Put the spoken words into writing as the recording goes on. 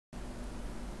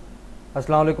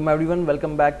Assalamu alaikum everyone,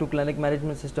 welcome back to Clinic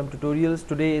Management System Tutorials.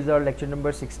 Today is our lecture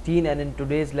number 16, and in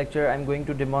today's lecture I'm going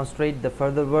to demonstrate the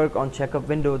further work on checkup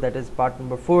window, that is part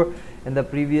number 4. In the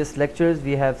previous lectures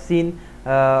we have seen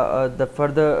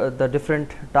the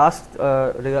different tasks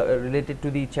related to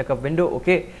the checkup window,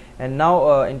 okay, and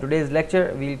now in today's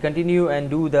lecture we'll continue and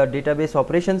do the database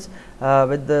operations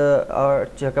with our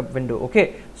checkup window,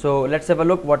 okay. So let's have a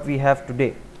look what we have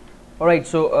today. Alright,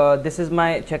 so this is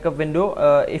my checkup window.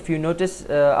 If you notice,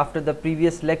 after the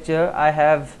previous lecture I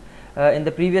have in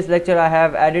the previous lecture I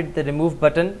have added the remove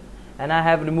button, and I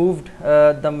have removed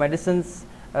the medicines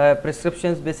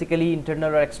prescriptions, basically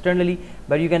internal or externally,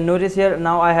 but you can notice here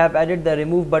now I have added the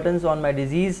remove buttons on my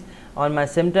disease, on my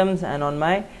symptoms, and on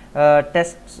my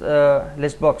tests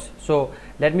list box. So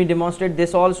let me demonstrate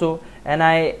this also, and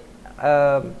I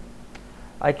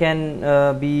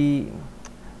can be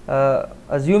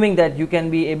assuming that you can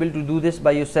be able to do this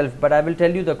by yourself, but I will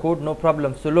tell you the code, no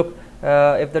problem. So look,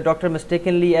 if the doctor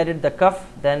mistakenly added the cuff,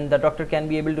 then the doctor can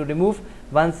be able to remove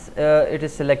once it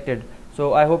is selected.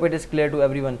 So I hope it is clear to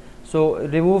everyone. So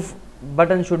remove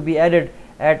button should be added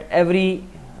at every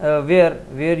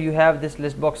where you have this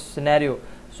list box scenario.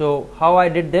 So how I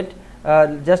did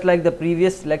that, just like the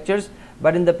previous lectures,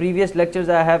 but in the previous lectures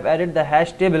I have added the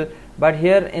hash table, but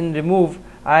here in remove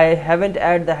I haven't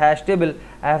added the hash table.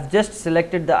 I have just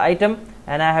selected the item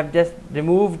and I have just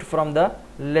removed from the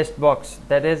list box,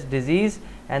 that is disease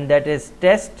and that is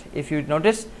test, if you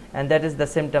notice, and that is the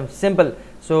symptom. Simple.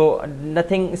 So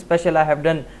nothing special I have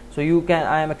done. So you can,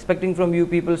 I am expecting from you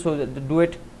people, so do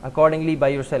it accordingly by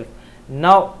yourself.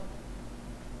 Now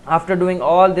after doing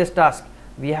all this task,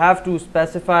 we have to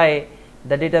specify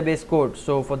the database code.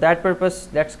 So for that purpose,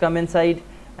 let's come inside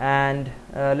and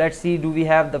let's see, do we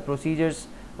have the procedures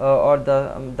or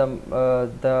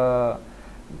the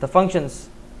functions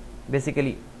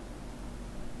basically.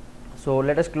 So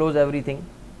let us close everything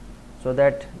so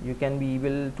that you can be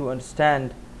able to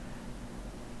understand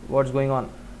what's going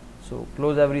on. So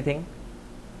close everything,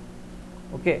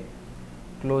 okay,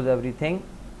 close everything,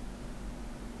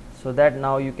 so that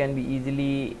now you can be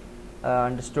easily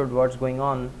understood what's going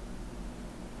on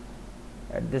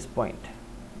at this point.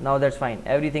 Now that's fine,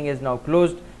 everything is now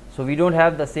closed, so we don't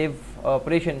have the save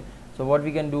operation. So what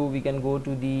we can do, we can go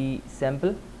to the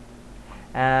sample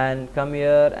and come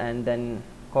here and then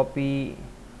copy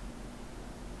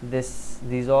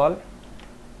these all,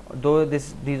 though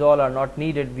these all are not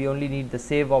needed, we only need the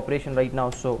save operation right now.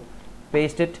 So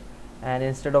paste it, and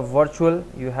instead of virtual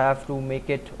you have to make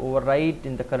it overwrite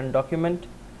in the current document,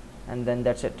 and then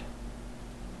that's it.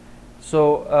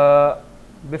 So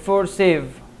before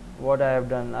save, what I have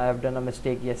done a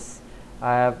mistake. Yes,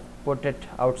 I have put it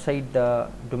outside the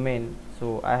domain,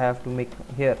 so I have to make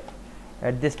here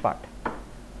at this part,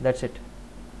 that's it,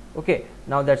 okay.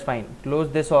 Now that's fine,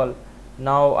 close this all.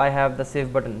 Now I have the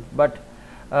save button, but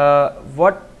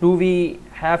what do we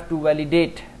have to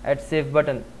validate at save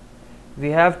button?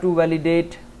 We have to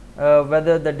validate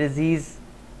whether the disease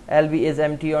LB is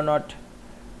empty or not,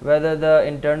 whether the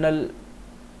internal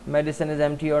medicine is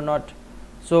empty or not.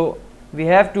 So we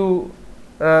have to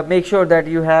make sure that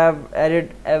you have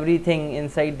added everything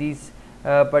inside these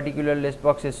particular list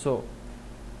boxes. So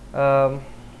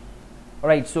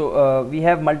alright, so we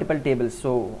have multiple tables,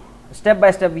 so step by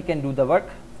step we can do the work.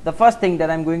 The first thing that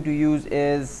I'm going to use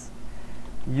is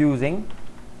using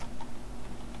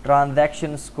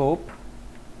transaction scope.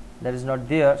 That is not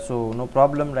there, so no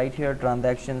problem. Right here,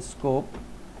 transaction scope,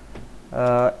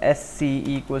 SC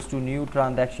equals to new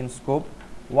transaction scope.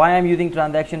 Why I'm using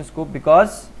transaction scope?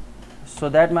 Because so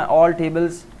that my all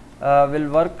tables will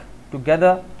work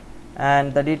together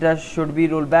and the data should be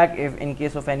rolled back if in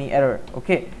case of any error,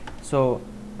 okay. So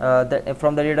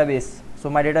from the database, so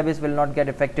my database will not get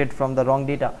affected from the wrong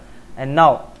data. And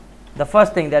now the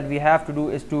first thing that we have to do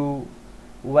is to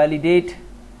validate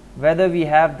whether we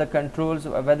have the controls,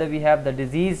 or whether we have the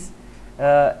disease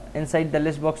inside the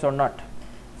list box or not.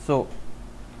 So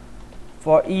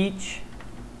for each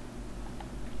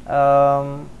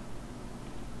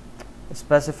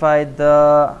specify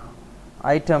the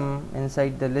item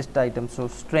inside the list item, so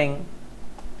string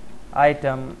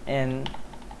item in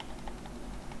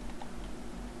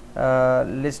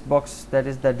list box, that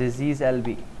is the disease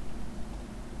LB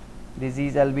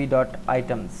dot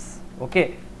items,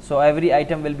 okay. So every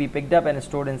item will be picked up and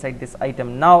stored inside this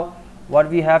item. Now what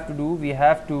we have to do, we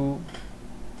have to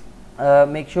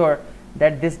make sure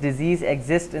that this disease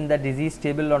exists in the disease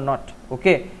table or not,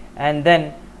 okay. And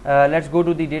then let's go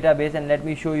to the database and let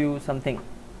me show you something.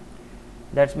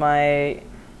 That's my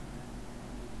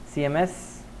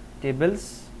CMS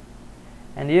tables,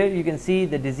 and here you can see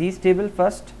the disease table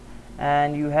first,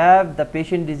 and you have the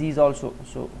patient disease also.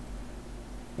 So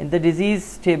in the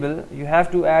disease table you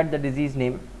have to add the disease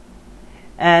name,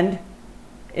 and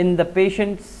in the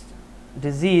patient's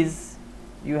disease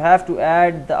you have to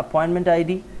add the appointment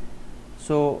ID.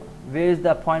 So where is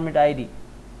the appointment ID?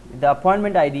 The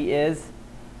appointment ID is,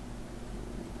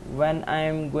 when I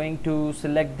am going to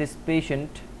select this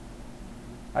patient,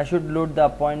 I should load the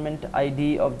appointment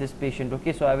ID of this patient.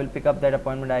 Okay, so I will pick up that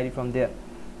appointment ID from there.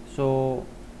 So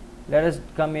let us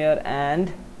come here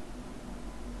and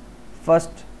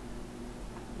first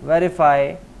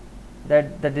verify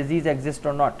that the disease exists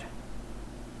or not.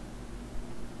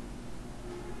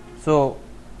 So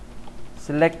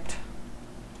select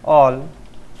all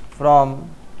from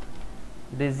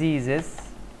diseases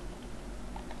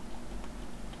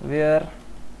where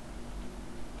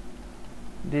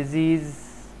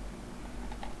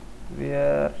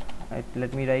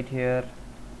let me write here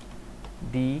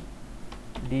d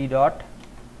dot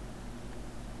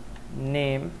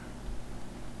name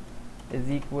is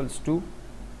equals to,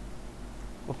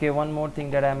 okay, one more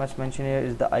thing that I must mention here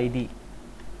is the ID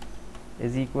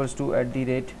is equals to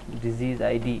 @disease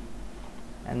ID,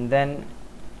 and then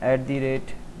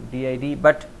 @DID.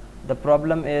 But the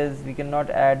problem is we cannot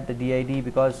add the DID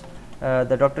because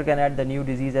the doctor can add the new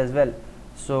disease as well.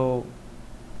 So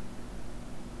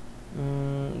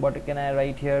what can I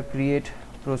write here? Create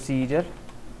procedure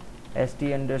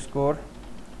st underscore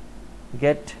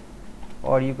get,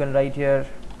 or you can write here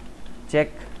check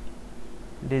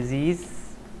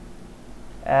disease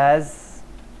as,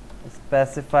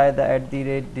 specify the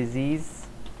 @disease,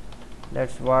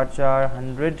 let's varchar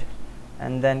 100,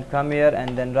 and then come here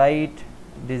and then write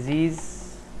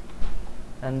disease,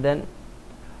 and then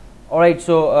alright.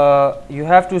 So you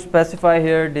have to specify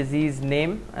here disease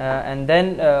name, and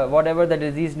then whatever the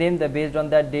disease name, the based on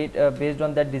that date, based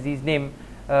on that disease name,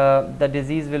 the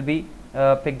disease will be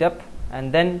picked up,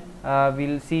 and then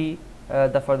we'll see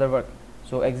the further work.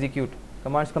 So execute.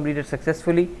 Commands completed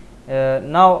successfully.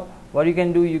 Now what you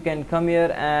can do, you can come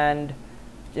here and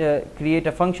create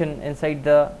a function inside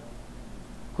the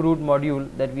CRUD module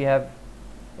that we have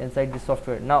inside the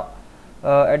software. Now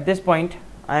at this point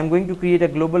I am going to create a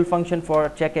global function for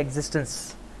check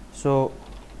existence. So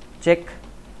check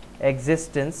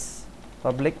existence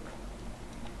public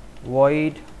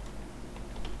void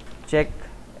check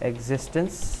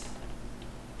existence,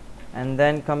 and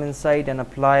then come inside and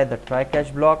apply the try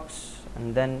catch blocks,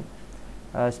 and then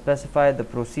specify the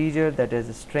procedure, that is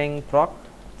a string proc.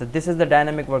 So this is the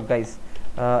dynamic work, guys.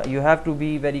 You have to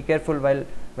be very careful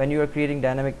when you are creating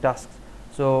dynamic tasks.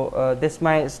 So this is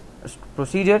my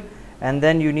procedure, and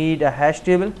then you need a hash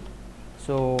table.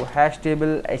 So hash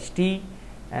table ht,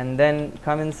 and then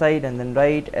come inside and then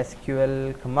write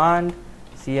SQL command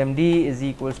cmd is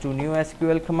equals to new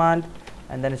SQL command,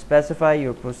 and then specify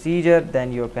your procedure,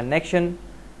 then your connection.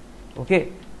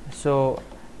 Okay, so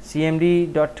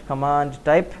cmd dot command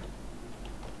type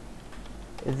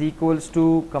is equals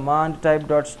to command type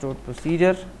dot stored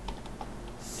procedure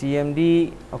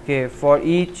cmd. Okay, for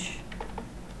each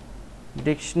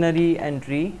dictionary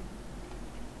entry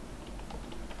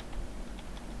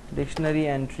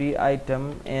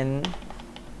item in,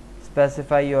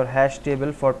 specify your hash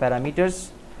table for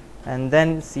parameters, and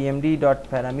then cmd dot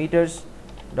parameters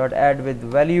dot add with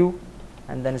value,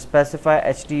 and then specify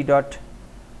ht dot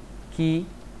key,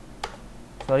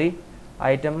 sorry,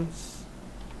 item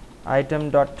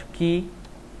dot key,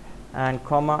 and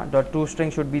comma dot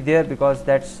toString should be there because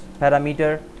that's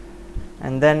parameter,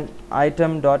 and then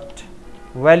item dot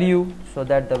value, so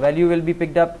that the value will be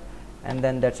picked up, and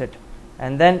then that's it.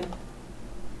 And then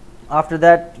after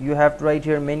that you have to write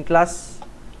here main class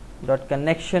dot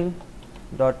connection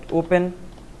dot open,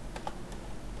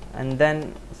 and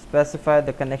then specify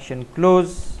the connection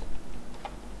close,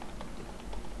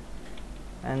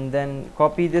 and then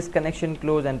copy this connection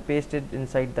close and paste it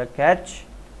inside the catch.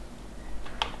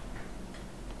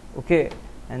 Okay,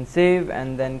 and save,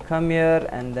 and then come here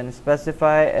and then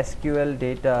specify SQL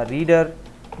data reader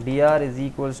dr is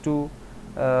equals to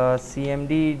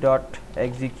cmd dot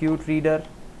execute reader,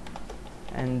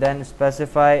 and then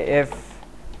specify if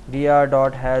dr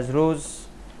dot has rows,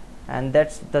 and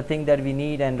that's the thing that we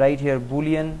need, and write here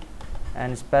boolean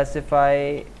and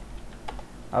specify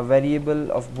a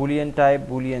variable of boolean type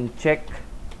boolean check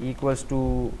equals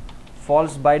to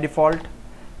false by default,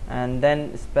 and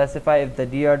then specify if the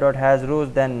dr dot has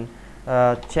rows, then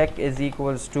check is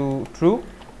equals to true,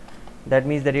 that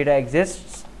means the data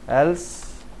exists, else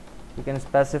you can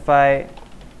specify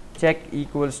check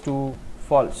equals to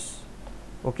false.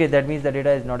 Okay, that means the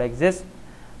data is not exist,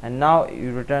 and now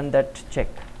you return that check.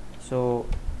 So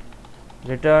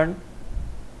return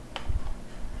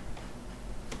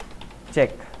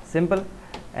check, simple.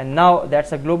 And now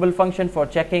that's a global function for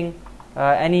checking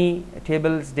any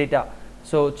table's data.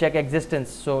 So check existence.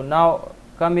 So now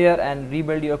come here and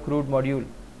rebuild your CRUD module.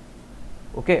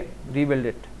 Okay, rebuild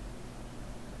it.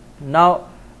 Now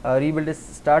rebuild is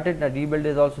started, the rebuild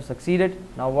is also succeeded.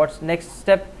 Now what's next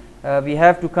step? We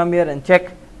have to come here and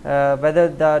check whether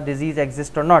the disease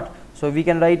exists or not. So we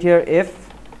can write here if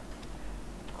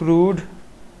CRUD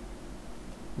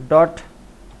dot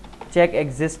check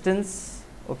existence.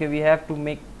 Okay, we have to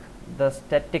make the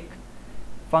static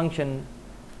function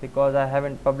because I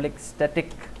haven't public static.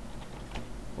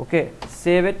 Okay,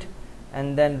 save it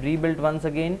and then rebuild once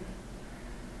again,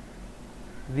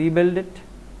 rebuild it,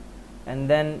 and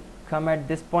then come at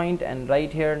this point and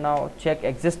write here now check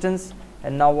existence.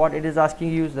 And now what it is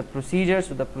asking you is the procedure.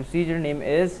 So the procedure name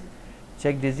is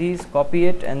check disease, copy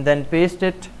it and then paste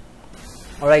it.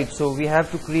 Alright, so we have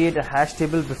to create a hash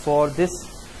table before this.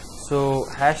 So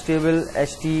hash table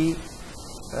ht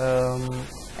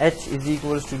h is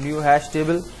equals to new hash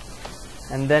table,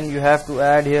 and then you have to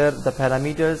add here the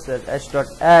parameters, that h dot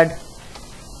add,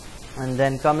 and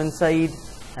then come inside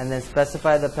and then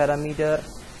specify the parameter,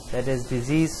 that is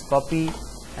disease, copy,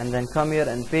 and then come here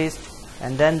and paste,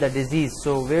 and then the disease.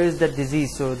 So where is the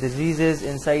disease? So disease is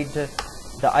inside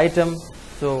the item.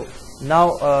 So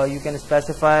now you can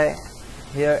specify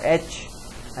here h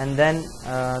and then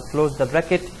close the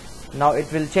bracket. Now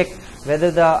it will check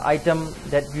whether the item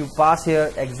that you pass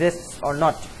here exists or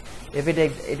not. If it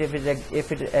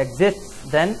exists,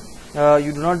 then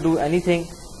you do not do anything,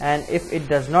 and if it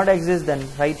does not exist, then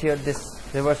write here this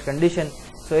reverse condition.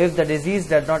 So if the disease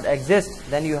does not exist,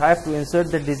 then you have to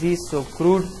insert the disease. So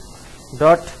CRUD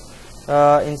dot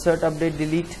insert update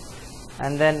delete,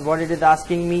 and then what it is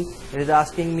asking me, it is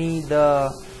asking me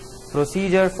the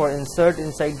procedure for insert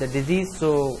inside the disease.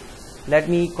 So let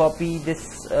me copy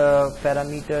this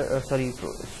parameter,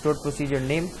 stored procedure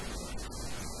name,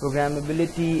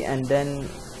 programmability, and then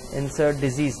insert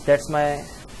disease. That's my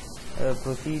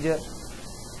procedure.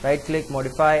 Right click,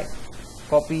 modify,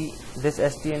 copy this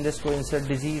st underscore insert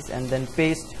disease and then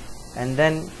paste, and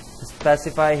then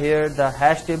specify here the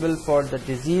hash table for the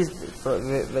disease,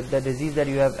 the disease that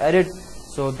you have added.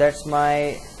 So that's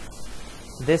my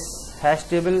this hash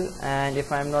table, and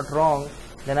if I'm not wrong,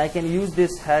 then I can use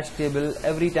this hash table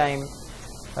every time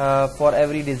for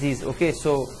every disease. Okay,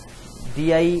 so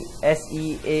DISEASE,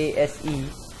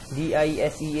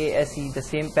 the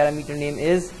same parameter name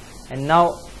is, and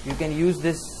now you can use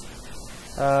this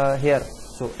here.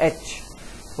 So h.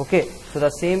 Okay, so the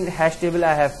same hash table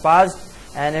I have passed,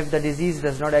 and if the disease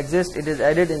does not exist, it is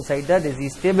added inside the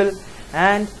disease table,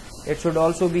 and it should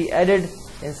also be added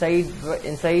inside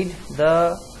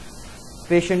the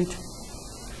patient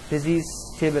disease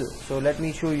table. So let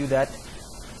me show you that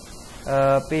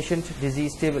patient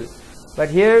disease table. But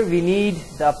here we need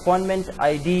the appointment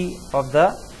ID of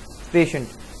the patient.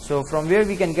 So from where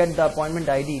we can get the appointment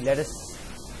ID? Let us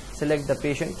select the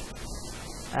patient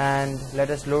and let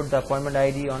us load the appointment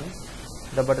ID on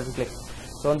the button click.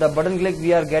 So on the button click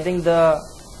we are getting the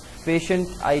patient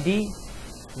ID,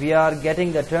 we are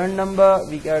getting the turn number,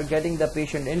 we are getting the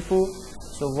patient info.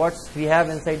 So what we have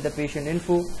inside the patient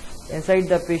info? Inside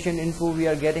the patient info we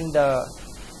are getting the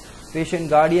patient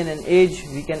guardian and age.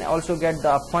 We can also get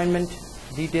the appointment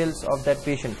details of that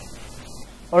patient.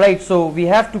 Alright, so we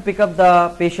have to pick up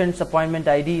the patient's appointment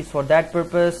ID. For that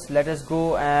purpose, let us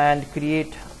go and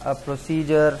create a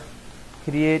procedure,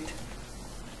 create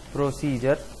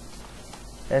procedure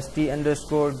st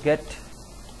underscore get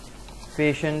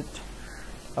patient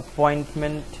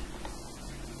appointment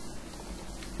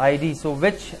ID. So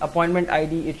which appointment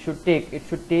ID it should take? It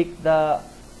should take the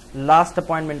last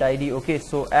appointment ID. Okay,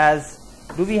 so as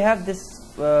do we have this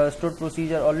stored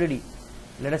procedure already?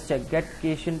 Let us check. Get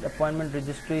patient appointment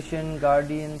registration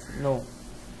guardians. No,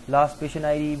 last patient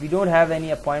ID. We don't have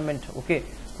any appointment. Okay,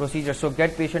 procedure. So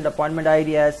get patient appointment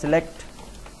ID as select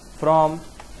from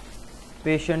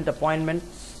patient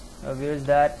appointments. Where is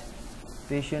that?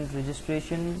 Patient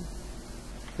registration,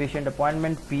 patient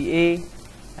appointment PA,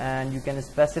 and you can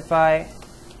specify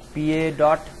PA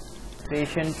dot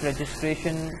patient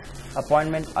registration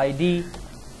appointment ID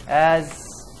as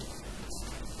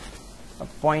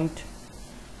appointment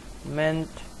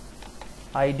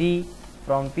ID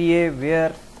from PA,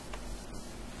 where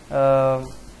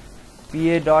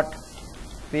PA dot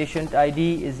patient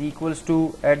ID is equals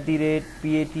to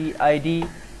 @PAT ID,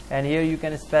 and here you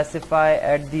can specify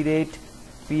 @PAT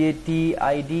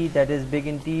ID, that is big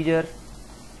integer.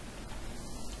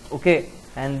 Okay,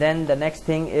 and then the next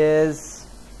thing is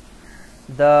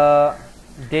the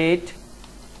date.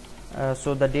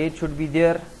 So the date should be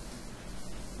there,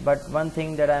 but one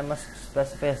thing that I must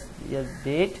specify is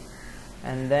date,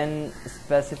 and then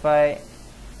specify,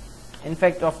 in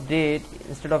fact, of date,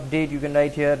 instead of date you can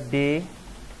write here day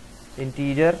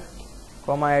integer,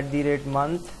 comma @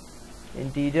 month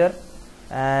integer,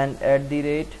 and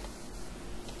 @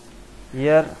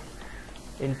 year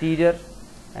integer,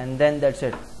 and then that's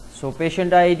it. So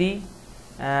patient ID,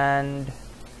 and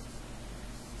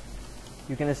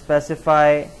you can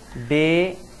specify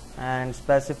day and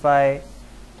specify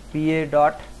PA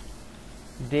dot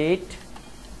date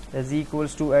is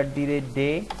equals to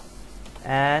 @day,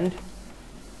 and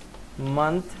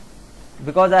month,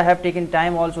 because I have taken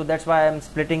time also, that's why I am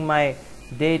splitting my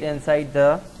date inside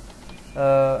the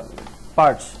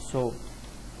parts. So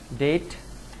date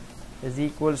is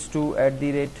equals to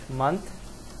 @month,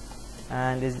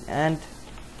 and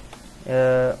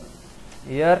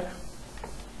year,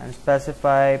 and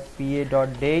specify PA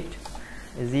dot date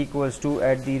is equals to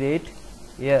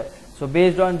 @year. So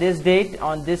based on this date,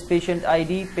 on this patient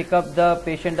ID, pick up the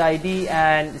patient ID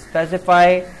and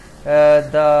specify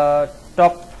the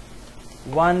top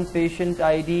one patient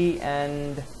ID,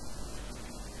 and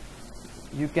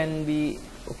you can be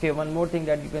okay. One more thing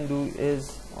that you can do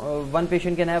is one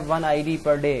patient can have one ID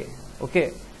per day.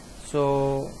 Okay,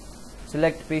 so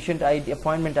select patient ID,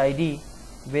 appointment ID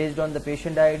based on the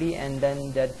patient ID, and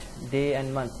then that day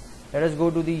and month. Let us go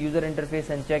to the user interface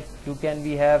and check can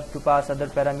we have to pass other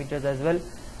parameters as well.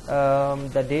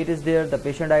 The date is there, the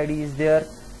patient ID is there,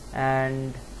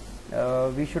 and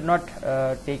we should not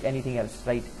take anything else,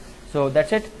 right? So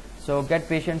that's it. So get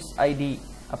patient's ID,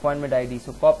 appointment ID.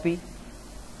 So copy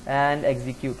and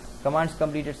execute. Commands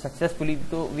completed successfully.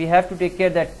 So we have to take care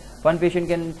that one patient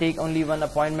can take only one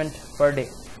appointment per day.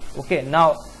 Okay,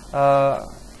 now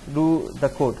do the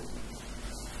code.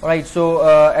 Alright, so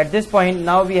at this point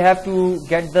now we have to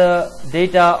get the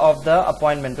data of the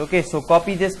appointment. Okay, so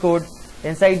copy this code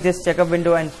inside this checkup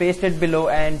window and paste it below,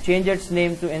 and change its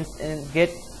name to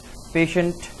get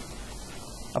patient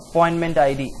appointment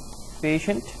ID,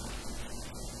 patient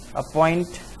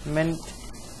appointment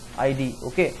ID.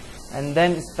 Okay, and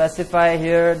then specify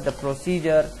here the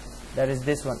procedure, that is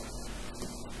this one.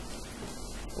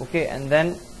 Okay, and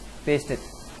then paste it,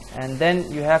 and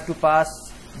then you have to pass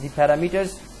the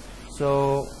parameters.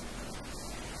 So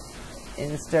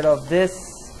instead of this,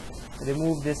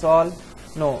 remove this all.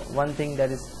 No, one thing,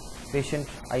 that is patient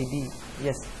ID.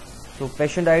 Yes, so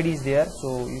patient ID is there,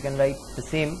 so you can write the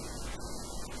same,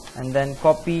 and then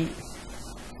copy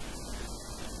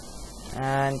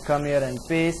and come here and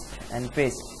paste and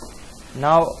paste.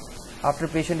 Now after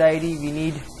patient ID we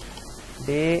need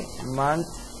day, month,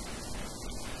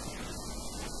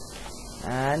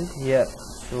 and here.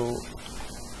 So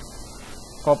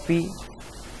copy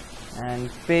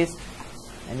and paste,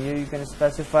 and here you can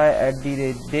specify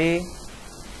 @day,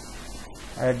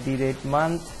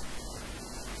 @month,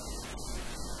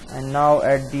 and now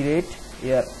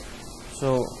 @year.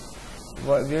 So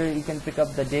where you can pick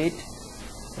up the date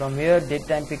from here, date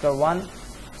time picker 1.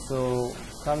 So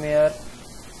come here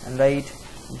and write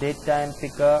date time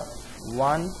picker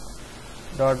 1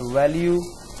 dot value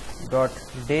dot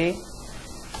day,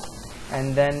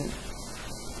 and then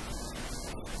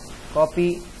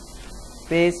copy,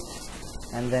 paste,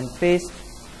 and then paste,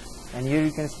 and here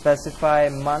you can specify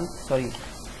month,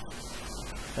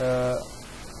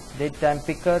 date time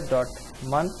picker dot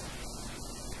month,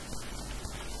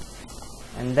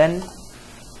 and then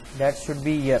that should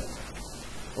be year.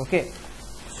 Okay,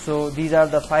 so these are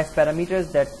the 5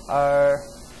 parameters that are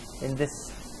in this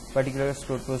particular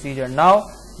stored procedure. Now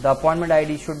the appointment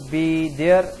ID should be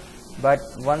there, but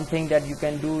one thing that you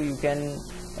can do, you can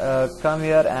come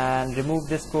here and remove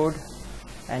this code,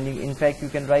 and in fact you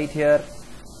can write here,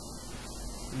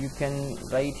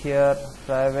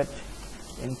 private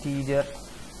integer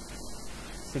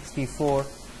 64,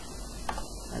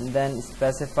 and then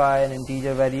specify an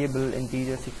integer variable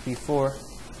integer 64,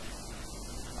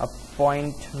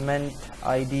 appointment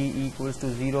ID equals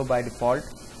to 0 by default,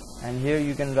 and here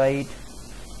you can write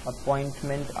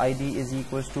appointment ID is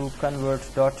equals to convert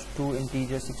dot to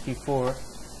integer 64,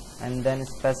 and then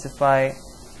specify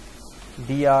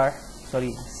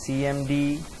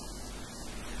cmd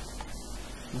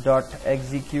dot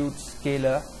execute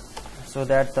scalar, so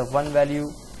that the one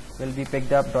value will be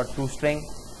picked up dot toString,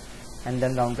 and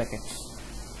then round brackets,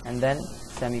 and then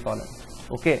semicolon.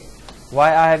 Okay,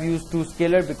 why I have used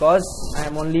toScalar? Because I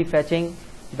am only fetching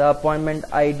the appointment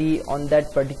ID on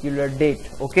that particular date.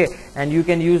 Okay, and you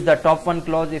can use the top one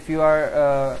clause if you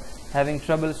are having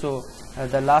trouble. So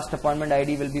the last appointment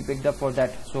ID will be picked up for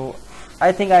that. So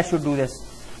I think I should do this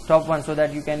top one, so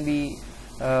that you can be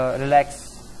relaxed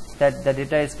that the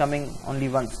data is coming only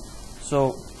once. So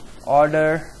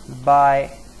order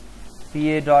by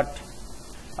PA dot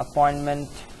appointment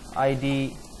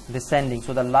ID descending.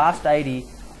 So the last ID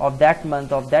of that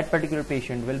month of that particular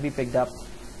patient will be picked up.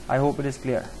 I hope it is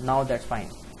clear. Now that's fine.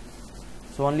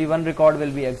 So only one record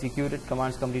will be executed,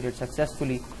 commands completed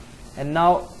successfully, and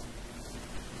now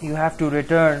you have to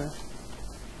return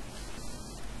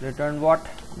what?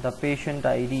 The patient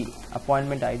ID,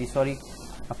 appointment ID,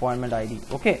 appointment ID.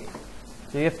 Okay,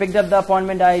 so you have picked up the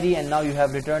appointment ID and now you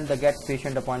have returned the get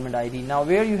patient appointment ID. Now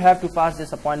where you have to pass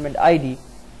this appointment ID,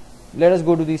 let us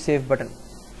go to the save button.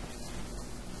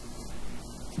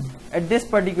 At this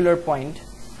particular point,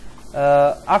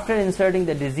 after inserting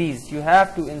the disease, you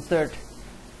have to insert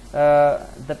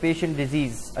the patient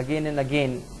disease again and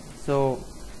again. So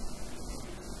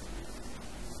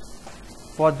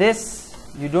for this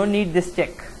you don't need this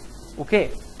check.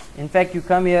 Okay, in fact you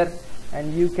come here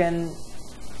and you can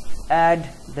add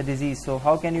the disease. So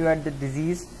how can you add the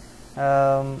disease?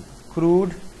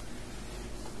 Crude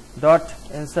dot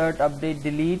insert update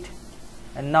delete.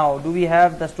 And now do we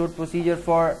have the stored procedure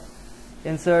for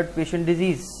insert patient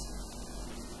disease?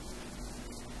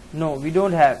 No, we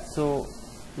don't have. So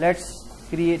let's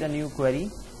create a new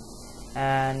query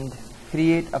and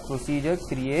create a procedure.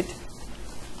 Create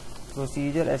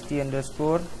procedure st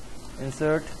underscore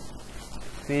insert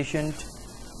patient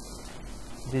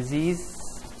disease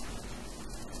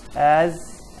as,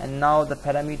 and now the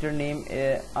parameter name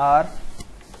are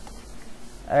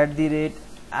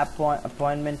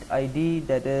 @appointment ID,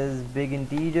 that is big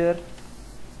integer,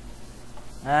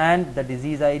 and the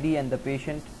disease ID and the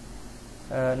patient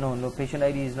no patient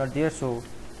ID is not there, so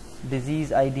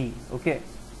disease ID. Okay,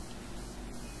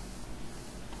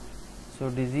 so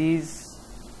disease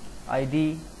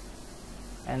ID,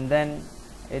 and then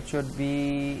it should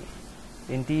be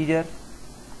integer,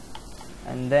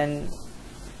 and then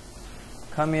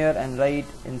come here and write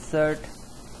insert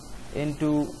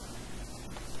into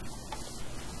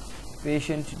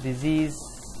patient disease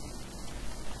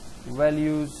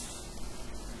values,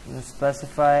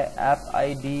 specify app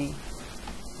ID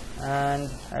and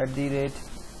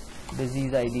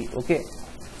 @disease ID. Okay,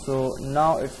 so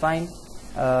now it's fine.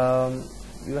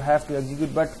 You have to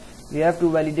execute, but we have to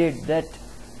validate that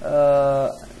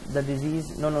the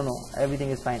disease, no, everything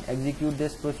is fine. Execute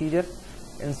this procedure,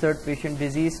 insert patient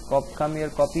disease, come here,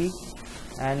 copy,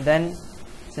 and then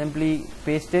simply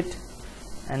paste it.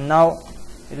 And now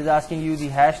it is asking you the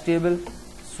hash table.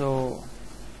 So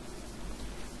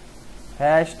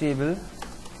hash table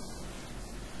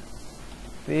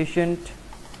patient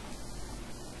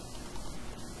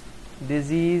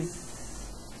disease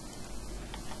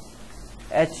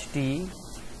HT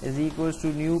is equals to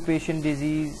new patient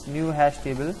disease, new hash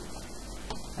table,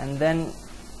 and then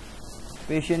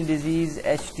patient disease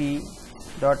HT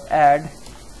dot add,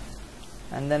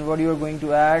 and then what you are going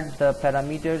to add, the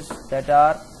parameters that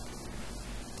are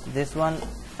this one,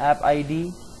 app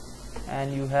ID,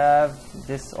 and you have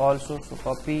this also. So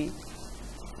copy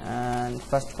and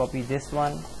first copy this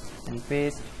one and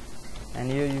paste, and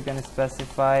here you can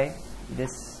specify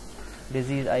this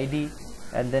disease ID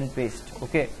and then paste.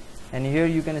 Okay, and here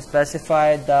you can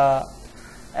specify the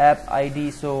app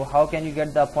ID. So how can you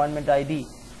get the appointment ID?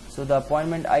 So the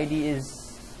appointment ID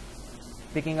is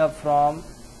picking up from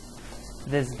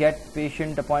this get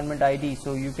patient appointment ID.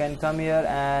 So you can come here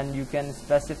and you can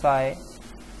specify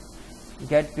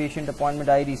get patient appointment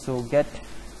ID. So get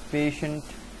patient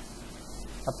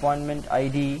appointment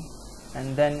ID,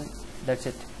 and then that's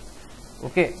it.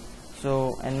 Okay,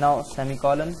 so and now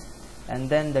semicolon, and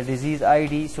then the disease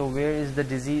ID. So where is the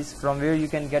disease, from where you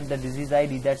can get the disease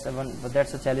ID? That's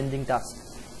a challenging task.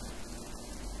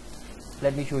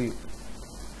 Let me show you.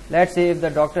 Let's say if the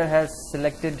doctor has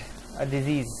selected a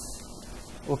disease.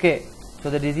 Okay, so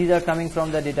the disease are coming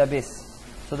from the database,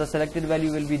 so the selected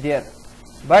value will be there.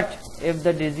 But if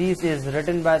the disease is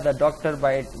written by the doctor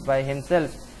by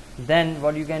himself, then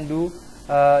what you can do,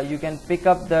 you can pick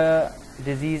up the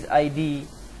disease ID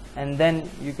and then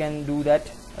you can do that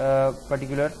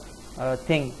particular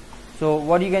thing. So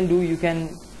what you can do, you can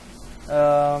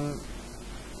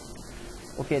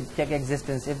okay, check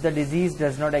existence. If the disease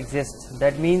does not exist,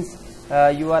 that means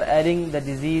you are adding the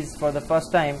disease for the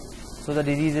first time, so the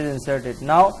disease is inserted.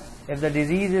 Now if the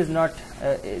disease is not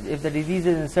if the disease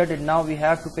is inserted, now we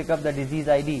have to pick up the disease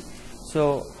ID.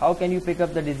 So how can you pick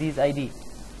up the disease ID?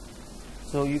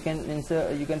 So you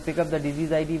can pick up the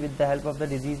disease ID with the help of the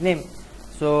disease name.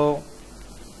 So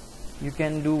you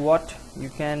can do what? You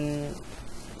can,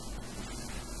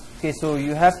 okay, so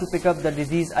you have to pick up the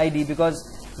disease ID, because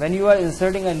when you are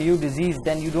inserting a new disease,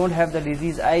 then you don't have the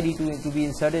disease ID to be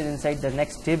inserted inside the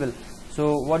next table.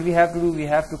 So what we have to do, we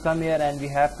have to come here and we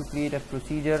have to create a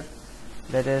procedure,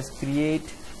 that is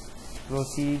create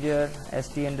procedure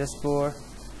st underscore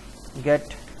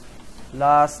get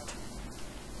last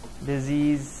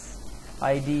disease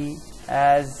ID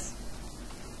as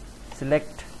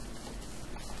select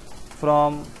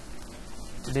from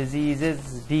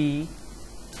diseases D,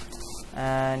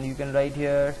 and you can write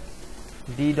here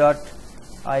D dot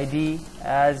ID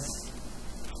as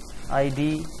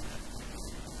ID,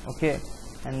 okay,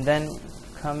 and then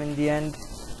come in the end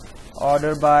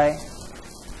order by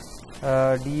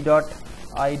D dot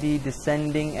ID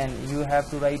descending, and you have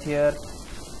to write here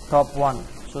top one.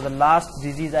 So the last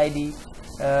disease ID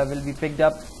will be picked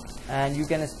up, and you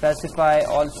can specify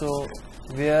also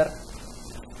where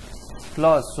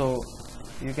clause. So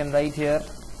you can write here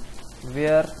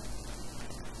where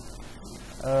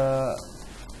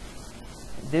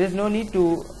there is no need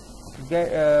to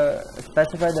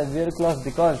specify the where clause,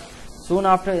 because soon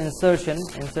after insertion,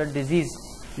 insert disease,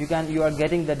 you are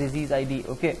getting the disease ID.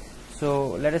 Okay,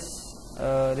 so let us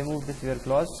remove this where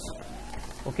clause.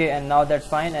 Okay, and now that's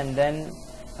fine, and then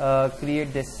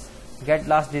create this get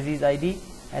last disease ID.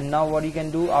 And now what you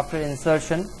can do after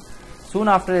insertion, soon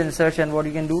after insertion, what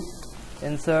you can do,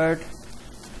 insert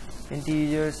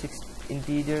integer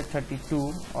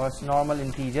 32 or normal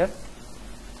integer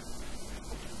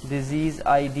disease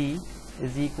ID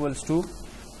is equals to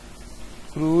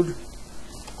crude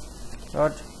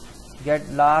dot get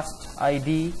last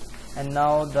ID, and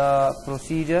now the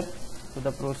procedure, so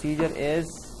the procedure is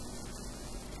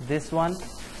this one,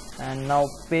 and now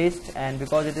paste, and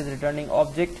because it is returning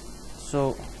object,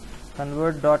 so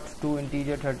convert dot to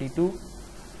integer 32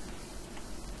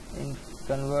 in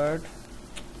convert,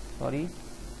 sorry,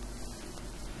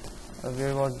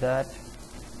 where was that,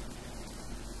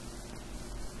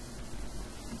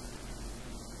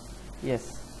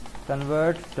 yes,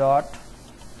 convert dot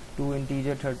to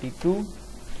integer 32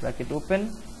 bracket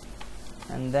open,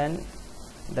 and then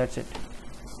that's it.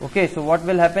 Okay, so what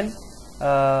will happen,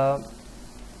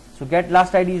 so get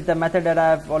last ID is the method that I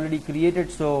have already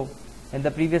created. So in the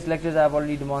previous lectures I have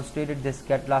already demonstrated this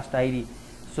get last ID,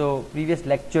 so previous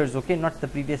lectures, okay, not the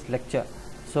previous lecture.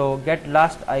 So get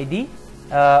last ID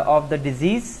of the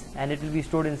disease, and it will be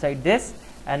stored inside this,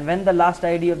 and when the last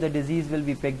ID of the disease will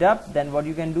be picked up, then what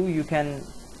you can do, you can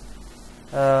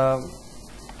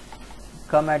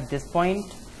come at this point,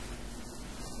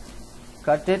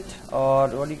 cut it, or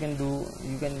what you can do,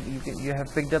 you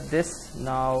have picked up this,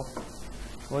 now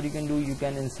what you can do, you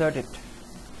can insert it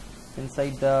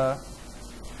inside the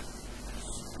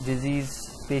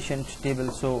disease patient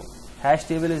table. So hash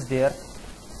table is there.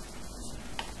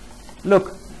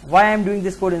 Look, why I am doing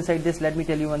this code inside this, let me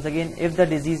tell you once again. If the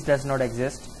disease does not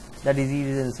exist, the disease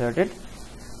is inserted,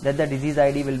 then the disease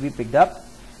ID will be picked up,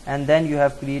 and then you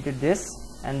have created this,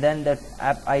 and then that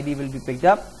app ID will be picked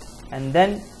up, and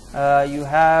then you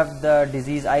have the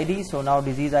disease ID. So now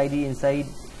disease ID inside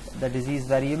the disease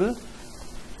variable,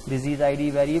 disease ID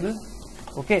variable,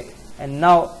 okay, and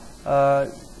now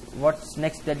what's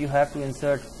next, that you have to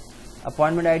insert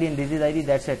appointment ID and disease ID,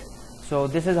 that's it. So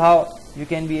this is how you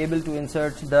can be able to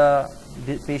insert the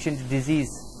patient disease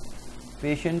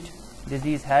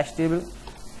hash table.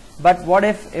 But what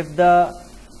if the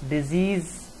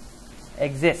disease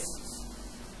exists,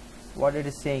 what it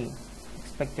is saying,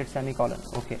 expected semicolon,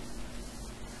 okay,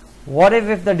 what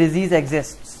if the disease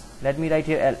exists, let me write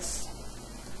here else.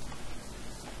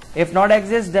 If not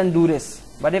exists, then do this,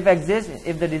 but if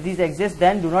the disease exists,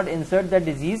 then do not insert the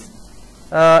disease.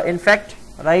 In fact,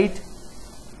 write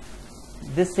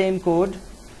this same code,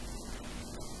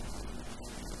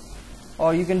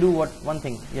 or you can do one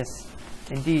thing, yes,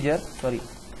 integer, sorry,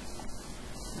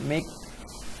 make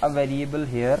a variable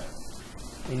here,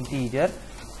 integer,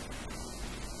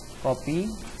 copy,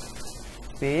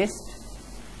 paste,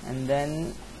 and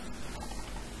then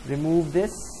remove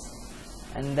this,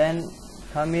 and then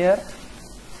come here,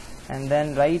 and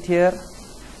then write here,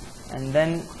 and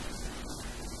then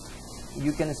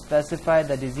you can specify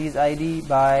the disease ID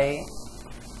by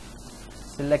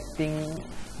selecting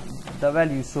the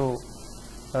value. So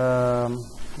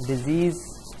disease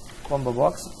combo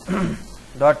box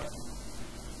dot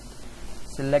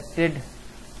selected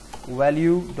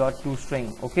value dot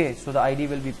toString. Okay, so the ID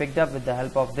will be picked up with the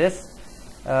help of this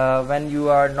when you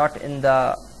are not in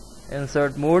the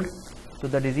insert mode. So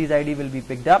the disease ID will be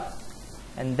picked up,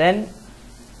 and then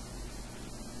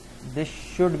this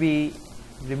should be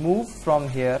removed from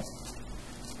here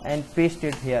and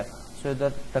pasted here, so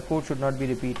that the code should not be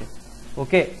repeated.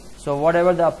 Okay, So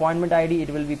whatever the appointment ID,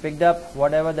 it will be picked up.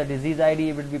 Whatever the disease ID,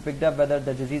 it will be picked up whether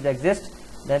the disease exists.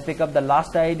 Then pick up the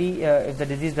last ID. If the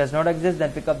disease does not exist,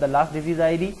 then pick up the last disease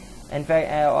ID. In fact,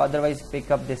 otherwise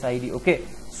pick up this ID. Okay.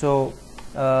 So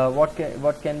what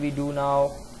can we do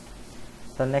now?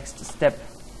 The next step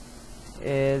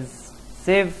is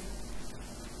save.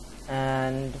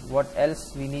 And what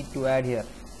else we need to add here?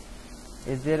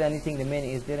 Is there anything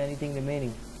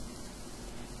remaining?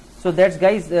 So that's,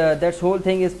 guys, that whole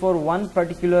thing is for one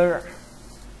particular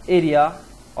area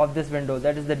of this window,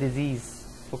 that is the disease.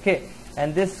 Okay,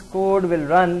 and this code will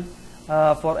run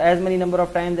for as many number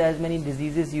of times as many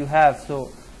diseases you have. So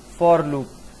for loop.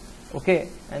 Okay,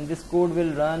 and this code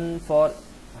will run for,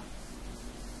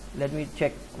 let me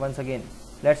check once again.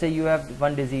 Let's say you have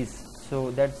one disease,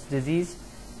 so that's disease,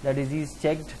 the disease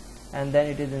checked, and then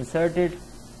it is inserted,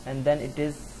 and then it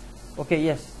is okay.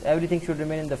 Yes, everything should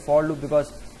remain in the for loop,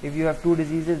 because if you have two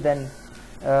diseases, then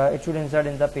it should insert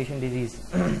in the patient disease.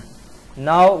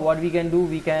 Now what we can do,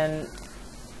 we can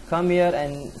come here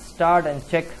and start and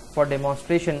check for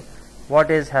demonstration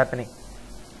what is happening.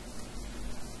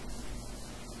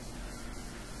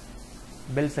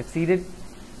 Build succeeded.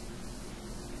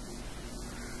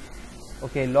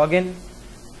 Okay, login,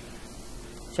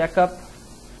 checkup,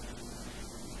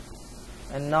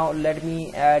 and now let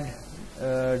me add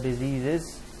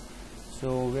diseases.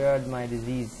 So where is my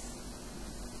disease?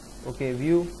 Okay,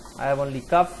 view, I have only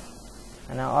cough,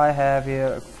 and now I have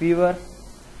here fever,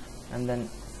 and then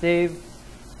save,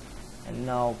 and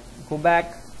now go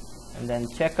back and then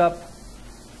checkup,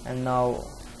 and now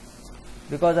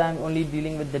because I am only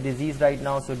dealing with the disease right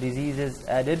now, so disease is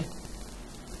added,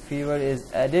 fever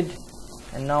is added,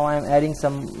 and now I am adding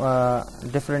some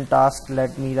different tasks.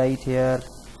 Let me write here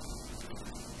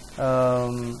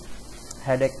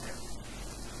headache.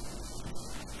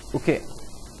 Okay,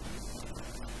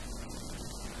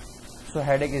 so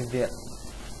headache is there.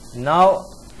 Now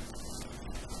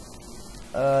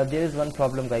there is one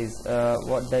problem, guys.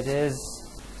 What that is,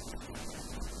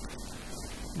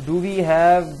 do we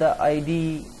have the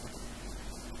ID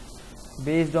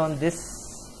based on this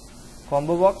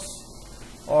combo box,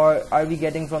 or are we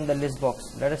getting from the list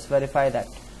box? Let us verify that.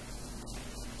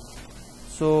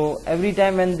 So every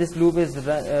time when this loop is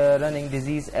running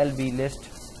disease LB list,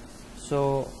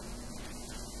 so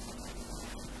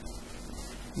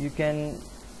you can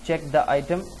check the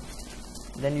item,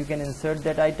 then you can insert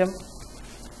that item.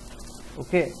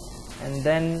 Okay, and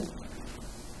then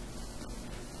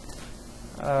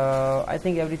I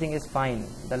think everything is fine.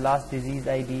 The last disease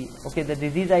ID, okay, the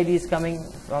disease ID is coming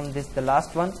from this, the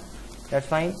last one, that's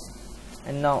fine.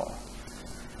 And now,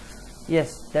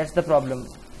 yes, that's the problem.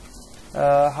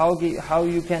 How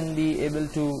you can be able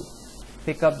to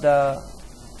pick up the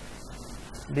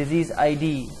disease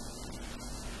ID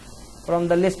from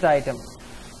the list item?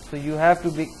 So you have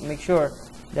to make sure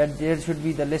that there should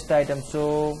be the list item.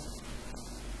 So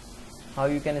how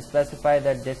you can specify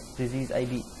that this disease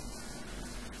ID?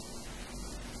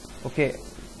 Okay,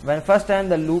 when first time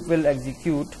the loop will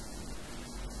execute,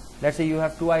 let's say you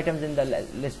have two items in the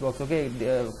list box, okay,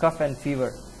 cough and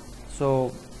fever.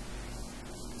 So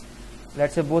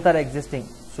let's say both are existing.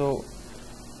 So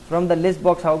from the list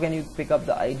box, how can you pick up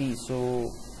the ID?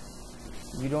 So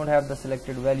we don't have the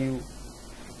selected value.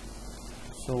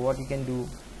 So what you can do,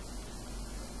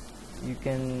 you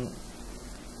can,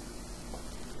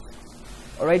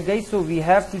 alright guys, so we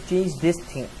have to change this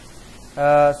thing.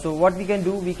 So what we can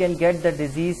do, we can get the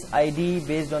disease ID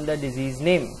based on the disease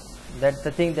name. That's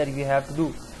the thing that we have to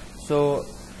do. So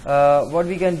what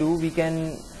we can do, we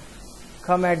can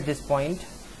come at this point.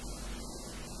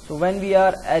 So when we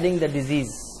are adding the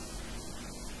disease,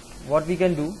 what we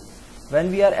can do,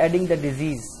 when we are adding the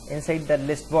disease inside the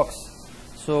list box,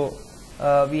 so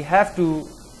we have to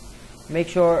make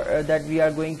sure that we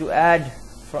are going to add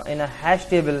in a hash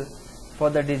table for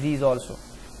the disease also.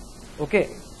 Okay,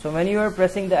 so when you are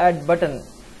pressing the add button,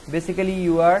 basically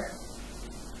you are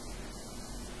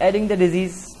adding the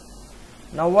disease.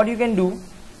 Now what you can do,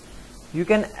 you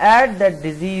can add that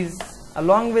disease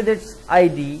along with its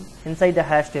ID inside the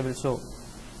hash table. So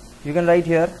you can write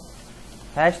here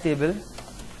hash table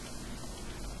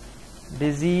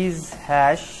disease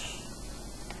hash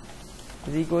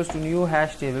is equals to new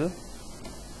hash table,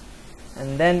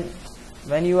 and then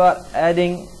when you are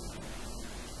adding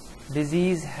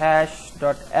disease hash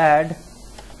dot add,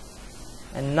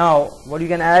 and now what you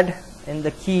can add in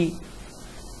the key,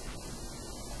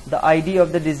 the ID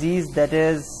of the disease, that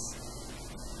is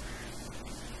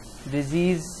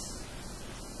disease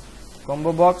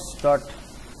combo box dot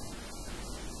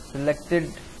selected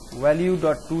value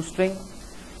dot toString.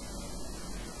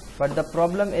 But the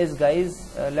problem is,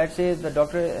 guys, let's say the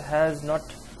doctor has not.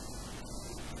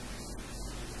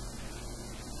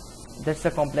 That's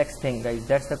the complex thing, guys.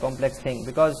 That's the complex thing,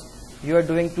 because you are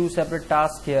doing two separate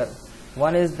tasks here.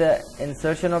 One is the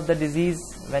insertion of the disease.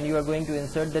 When you are going to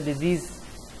insert the disease,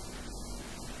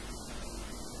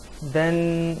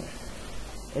 then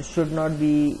it should not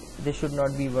be. They should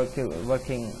not be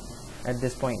working at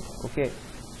this point. Okay,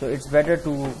 so it's better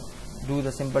to do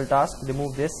the simple task.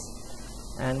 Remove this,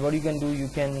 and what you can do, you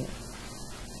can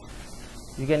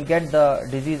get the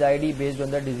disease ID based on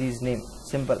the disease name.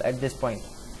 Simple at this point.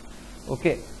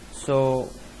 Okay, so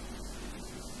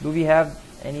do we have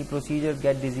any procedure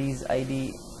get disease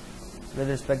ID with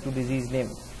respect to disease name?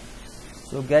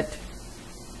 So get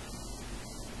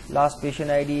last patient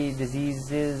ID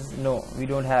diseases. No, we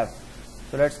don't have.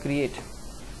 So let's create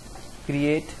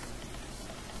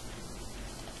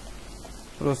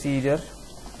procedure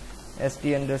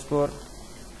st underscore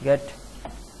get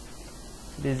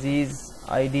disease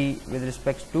ID with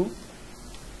respect to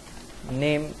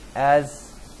name as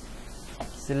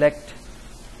select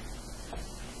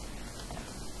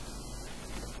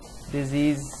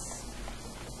disease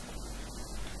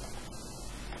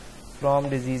from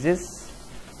diseases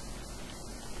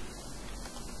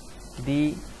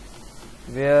d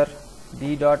where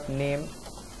d dot name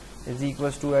is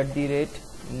equals to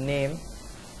 @name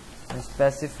and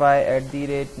specify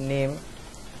 @name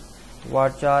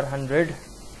varchar 100,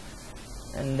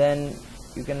 and then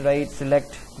you can write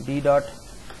select d dot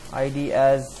id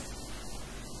as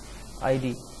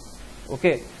ID.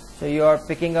 Okay, so you are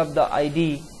picking up the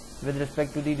ID with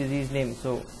respect to the disease name.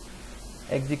 So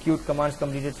execute commands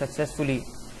completed successfully.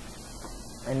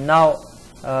 And now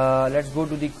let's go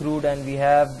to the CRUD, and we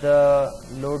have the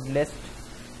load list,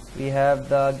 we have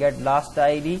the get last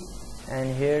ID,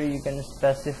 and here you can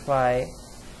specify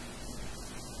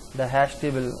the hash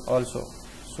table also.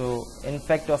 So in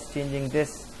fact of changing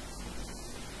this,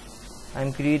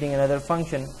 I'm creating another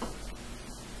function,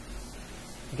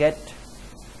 get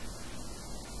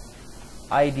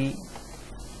ID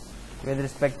with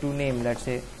respect to name, let's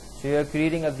say. So you are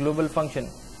creating a global function.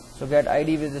 So get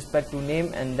ID with respect to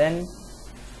name, and then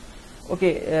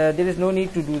okay, there is no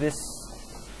need to do this,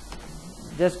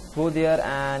 just go there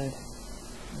and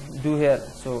do here.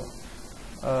 So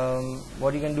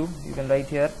what you can do, you can write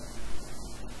here,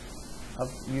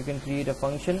 you can create a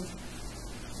function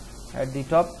at the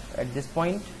top at this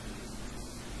point,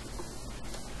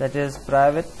 that is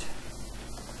private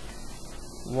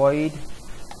void,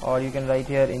 or you can write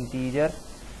here integer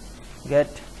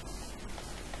get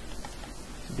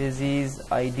disease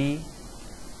ID,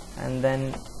 and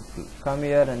then come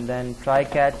here and then try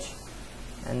catch,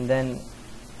 and then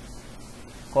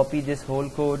copy this whole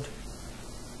code,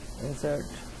 insert,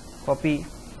 copy,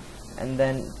 and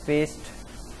then paste,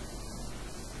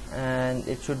 and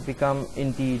it should become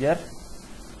integer,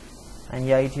 and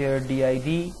write here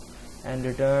did and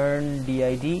return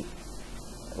did.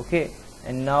 Okay,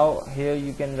 and now here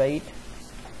you can write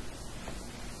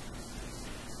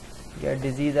get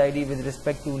disease ID with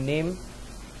respect to name,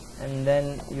 and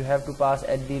then you have to pass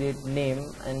 @name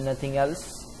and nothing else.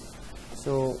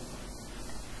 So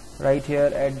right here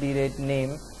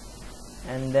 @name,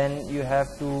 and then you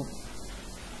have to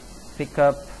pick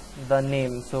up the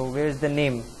name. So where is the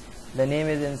name? The name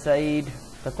is inside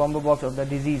the combo box of the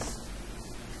disease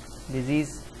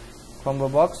combo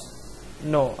box.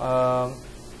 No,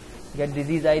 get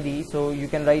disease ID. So you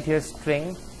can write here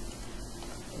string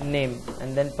name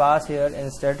and then pass here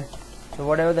instead. So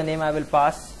whatever the name I will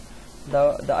pass,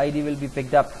 the ID will be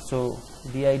picked up. So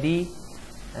did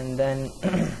and then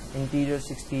integer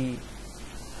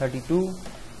 6032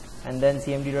 and then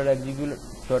cmd.execute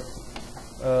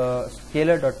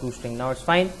scalar.toString. Now it's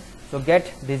fine. So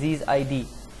get disease ID.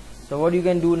 So what you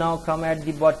can do now, come at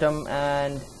the bottom,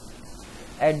 and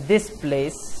at this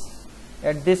place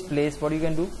what you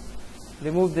can do,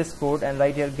 remove this code and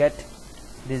write here get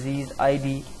disease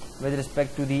ID with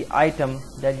respect to the item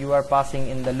that you are passing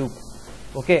in the loop.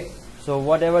 Okay, so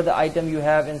whatever the item you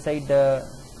have inside the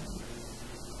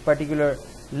particular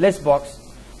list box,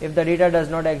 if the data does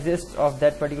not exist of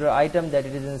that particular item, that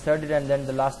it is inserted, and then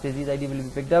the last disease ID will be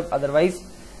picked up. Otherwise,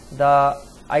 the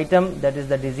item that is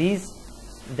the disease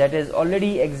that is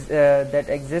already that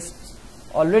exists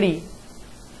already,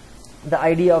 the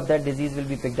ID of that disease will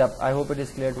be picked up. I hope it is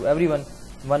clear to everyone.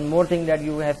 One more thing that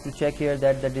you have to check here,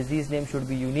 that the disease name should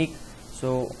be unique,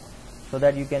 so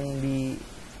that you can be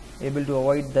able to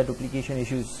avoid the duplication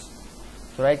issues.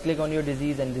 So right click on your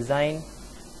disease and design,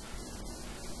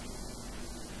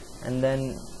 and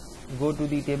then go to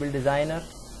the table designer,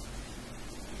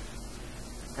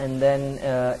 and then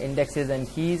indexes and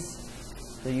keys.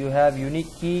 So you have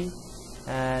unique key,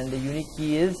 and the unique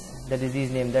key is the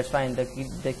disease name. That's fine,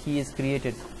 the key is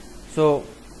created. So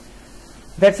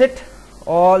that's it,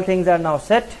 all things are now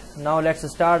set. Now let's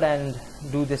start and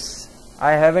do this.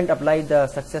 I haven't applied the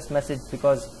success message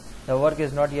because the work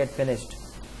is not yet finished.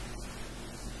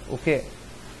 Okay,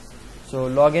 so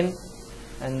login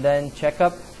and then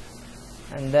checkup,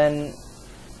 and then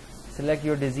select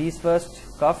your disease first,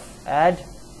 cough, add,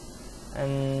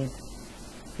 and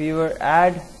fever,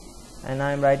 add, and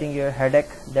I am writing here headache.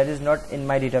 That is not in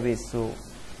my database, so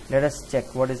let us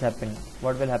check what is happening,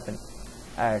 what will happen.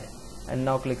 Add, and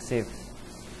now click save.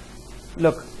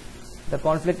 Look, the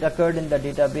conflict occurred in the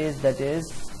database, that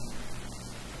is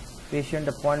patient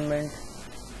appointment,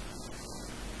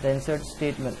 the insert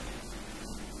statement.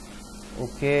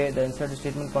 Okay, the insert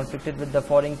statement conflicted with the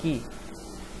foreign key.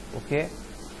 Okay,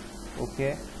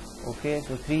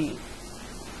 so 3.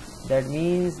 That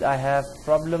means I have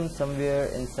problem somewhere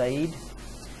inside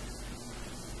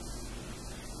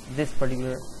this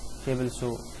particular table.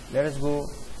 So let us go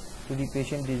to the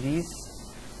patient disease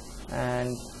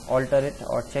and alter it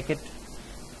or check it.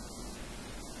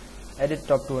 Edit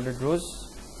top 200 rows.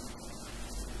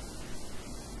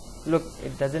 Look,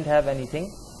 it doesn't have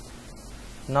anything.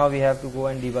 Now we have to go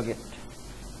and debug it.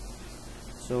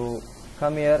 So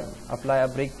come here, apply a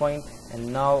breakpoint,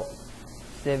 and now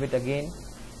save it again.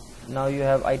 Now you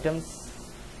have items.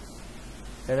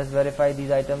 Let us verify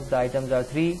these items. The items are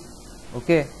 3.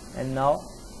 Okay, and now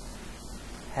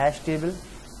hash table.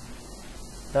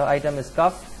 The item is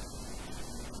cough.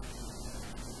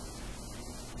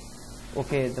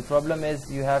 Okay, the problem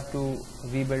is you have to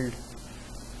rebuild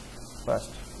first.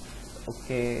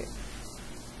 Okay,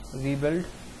 rebuild.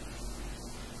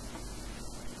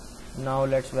 Now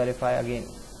let's verify again,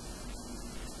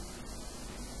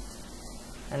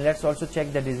 and let's also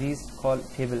check the disease call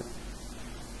table.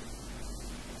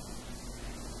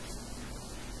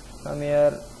 Come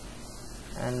here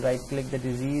and right click the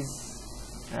disease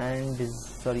and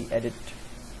edit.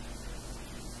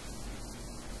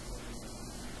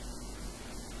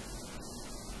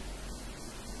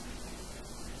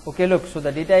 Okay, look, so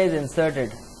the data is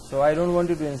inserted. So I don't want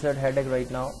you to insert headache right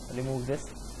now. Remove this.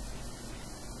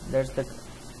 That's the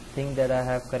thing that I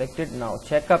have corrected. Now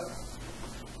checkup,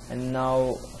 and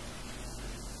now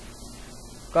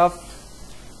cough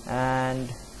and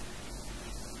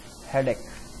headache.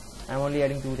 I'm only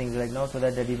adding 2 things right now so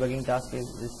that the debugging task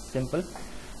is simple.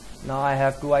 Now I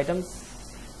have 2 items.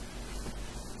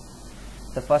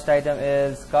 The first item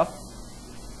is cough,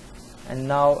 and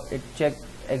now it checked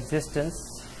existence.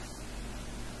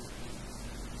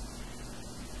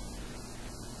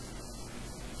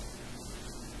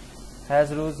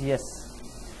 Has rows? Yes.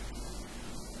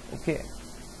 Okay,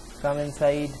 come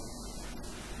inside.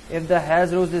 If the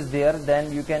has rows is there,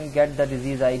 then you can get the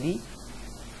disease ID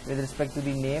with respect to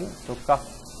the name. So cough,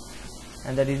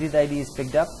 and the disease ID is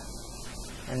picked up,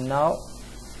 and now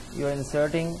you are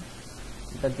inserting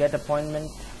the get appointment.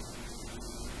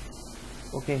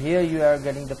 Okay, here you are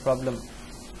getting the problem.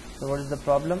 So what is the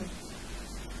problem?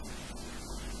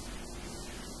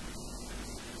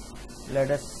 Let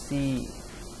us see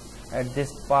at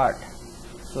this part.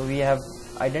 So we have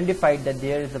identified that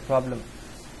there is a problem.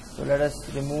 So let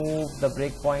us remove the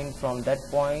breakpoint from that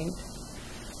point,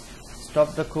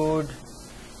 stop the code,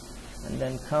 and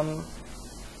then come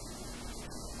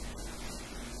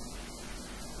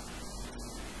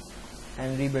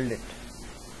and rebuild it.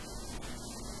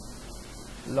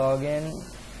 Login,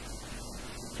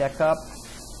 checkup.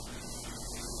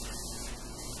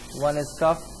 One is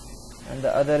cough and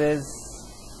the other is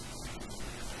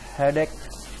headache.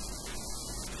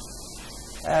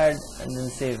 Add and then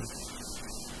save.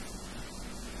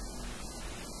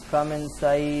 Come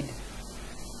inside.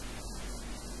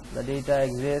 The data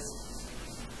exists.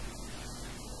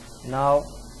 Now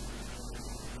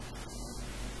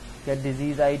get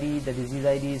disease ID. The disease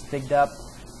ID is picked up.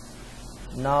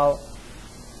 Now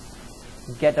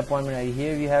get appointment ID.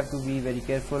 Here we have to be very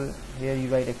careful. Here you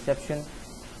write exception.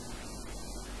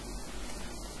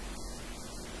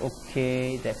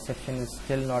 Okay, the exception is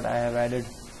still not, I have added.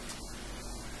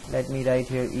 Let me write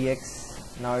here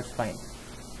EX. Now it's fine.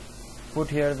 Put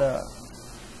here the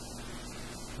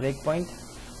breakpoint,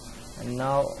 and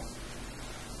now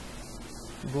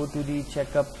go to the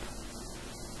checkup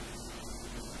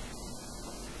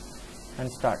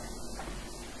and start.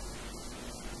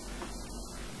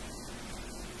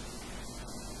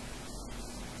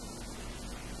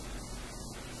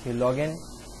 Okay, login,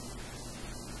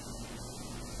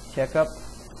 checkup,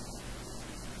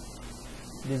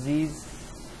 disease,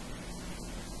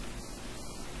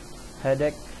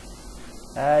 headache,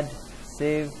 add,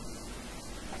 save.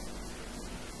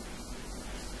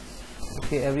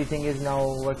 Okay, everything is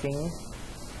now working.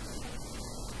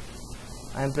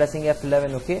 I am pressing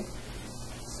F11. Okay,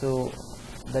 so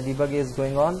the debug is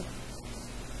going on.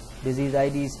 Disease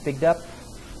ID is picked up,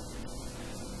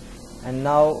 and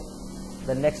now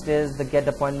the next is the get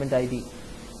appointment ID.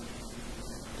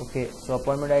 Okay, so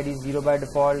appointment ID is 0 by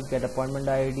default. Get appointment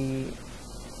ID,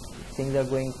 things are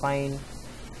going fine.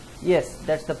 Yes,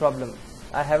 that's the problem,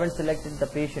 I haven't selected the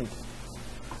patient.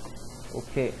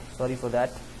 Okay, sorry for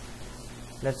that.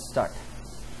 Let's start.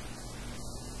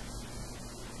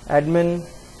 Admin,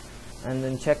 and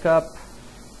then checkup,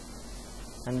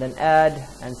 and then add,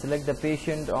 and select the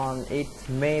patient on 8th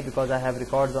May because I have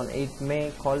records on 8th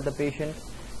May. Call the patient,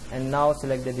 and now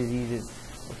select the diseases.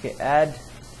 Okay, add,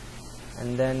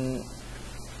 and then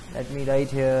let me write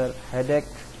here headache.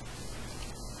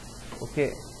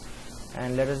 Okay,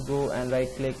 and let us go and right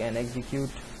click and execute.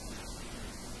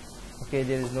 Okay,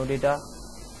 there is no data.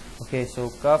 Okay, so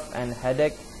cough and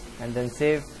headache, and then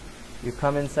save. You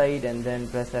come inside and then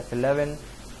press F11.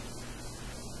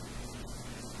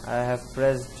 I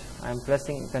am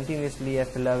pressing continuously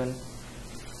F11.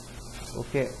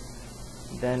 Okay,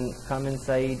 then come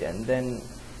inside and then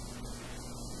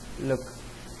look.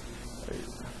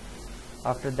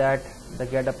 After that, the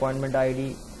get appointment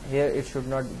ID, here it should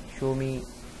not show me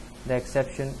the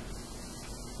exception.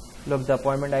 Look, the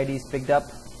appointment ID is picked up,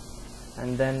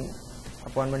 and then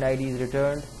appointment ID is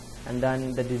returned, and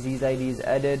then the disease ID is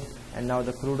added, and now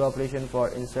the CRUD operation for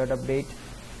insert update.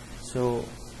 So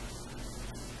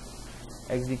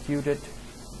execute it,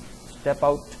 step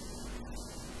out.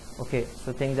 Okay,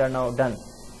 so things are now done.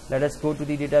 Let us go to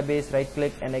the database, right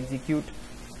click and execute.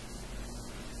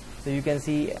 So you can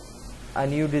see a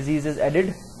new disease is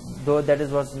added, though that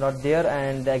was not there,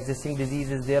 and the existing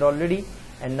disease is there already.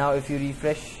 And now if you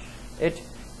refresh it,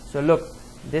 so look,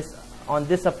 this on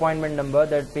this appointment number,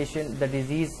 that patient, the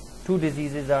disease, two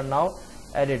diseases are now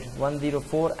added,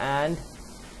 104 and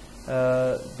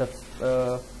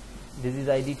the disease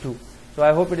ID 2. So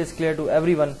I hope it is clear to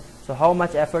everyone. So how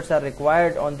much efforts are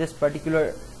required on this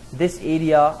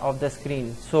area of the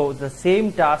screen. So the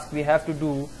same task we have to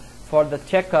do for the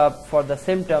checkup, for the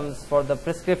symptoms, for the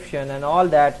prescription and all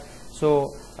that.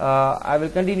 So I will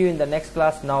continue in the next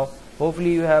class now.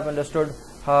 Hopefully you have understood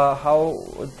how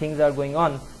things are going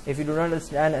on. If you do not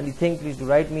understand anything, please do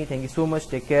write me. Thank you so much.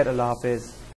 Take care. Allah Hafiz.